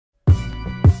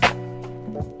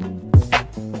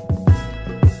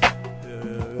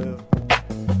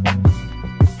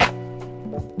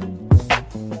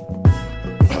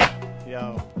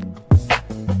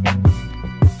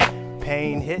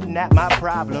hitting at my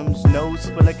problems. Nose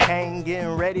full of cane,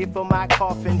 getting ready for my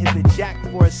coffin. Hit the jack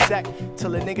for a sec,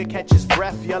 till a nigga catches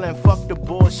breath, yelling fuck the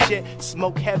bullshit.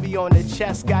 Smoke heavy on the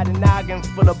chest, got a noggin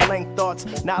full of blank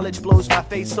thoughts. Knowledge blows my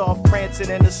face off, prancing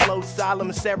in a slow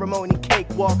solemn ceremony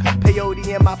cakewalk. Peyote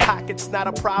in my pockets, not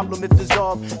a problem if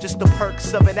dissolved. Just the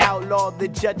perks of an outlaw, the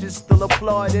judges still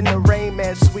applaud in the Rain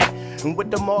Man suite. And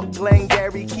with the Mark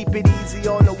Glengarry, keep it easy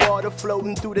on the water,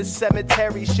 floating through the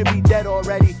cemetery, should be dead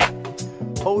already.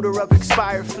 Odor of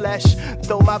expired flesh,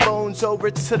 throw my bones over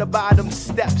to the bottom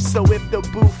steps. So if the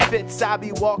booth fits, I'll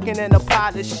be walking in a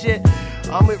pile of shit.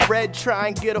 I'm with Red, try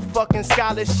and get a fucking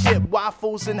scholarship.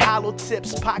 Waffles and hollow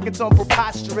tips, pockets on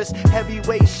preposterous.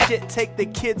 Heavyweight shit, take the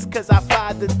kids cause I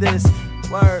fathered this.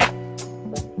 Word.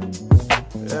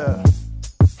 Yeah.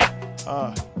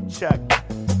 Check.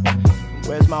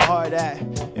 Where's my heart at?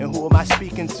 And who am I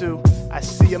speaking to? I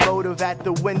see a motive at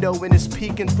the window and it's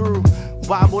peeking through.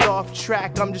 Wobbled off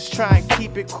track, I'm just trying to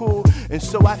keep it cool. And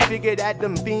so I figured that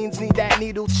them beans need that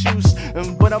needle juice.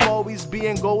 But I'm always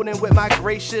being golden with my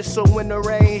gracious. So when the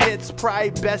rain hits, probably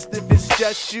best if it's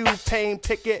just you, pain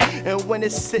picket. And when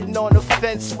it's sitting on the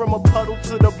fence, from a puddle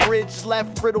to the bridge,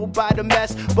 left riddled by the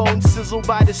mess, bone sizzled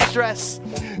by the stress,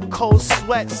 cold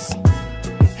sweats.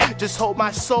 Just hold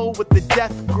my soul with the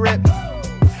death grip.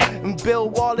 And Bill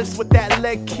Wallace with that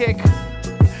leg kick.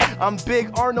 I'm Big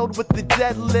Arnold with the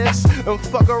deadlifts. And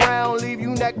fuck around, leave you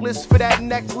necklace for that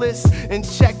necklace. And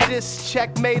check this,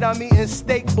 checkmate, I'm eating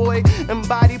steak, boy. And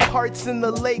body parts in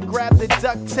the lake, grab the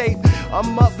duct tape.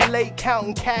 I'm up late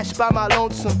counting cash by my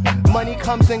lonesome. Money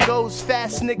comes and goes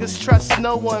fast, niggas trust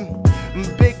no one.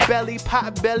 Big belly,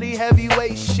 pot belly,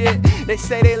 heavyweight shit. They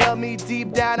say they love me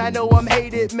deep down, I know I'm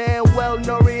hated, man. Well,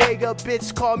 Noriega,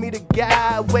 bitch, call me the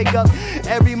guy. Wake up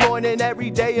every morning,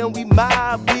 every day, and we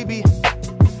mob, we be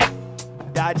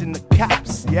dodging the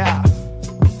cops, yeah.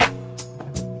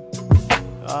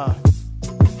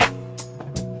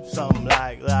 Something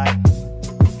like,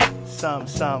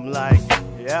 something like,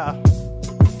 yeah.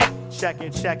 Check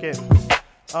it,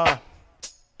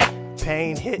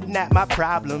 pain hitting at my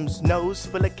problems, nose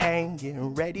full of cane,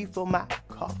 getting ready for my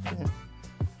coffin.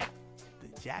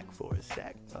 The jack for a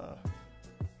sec,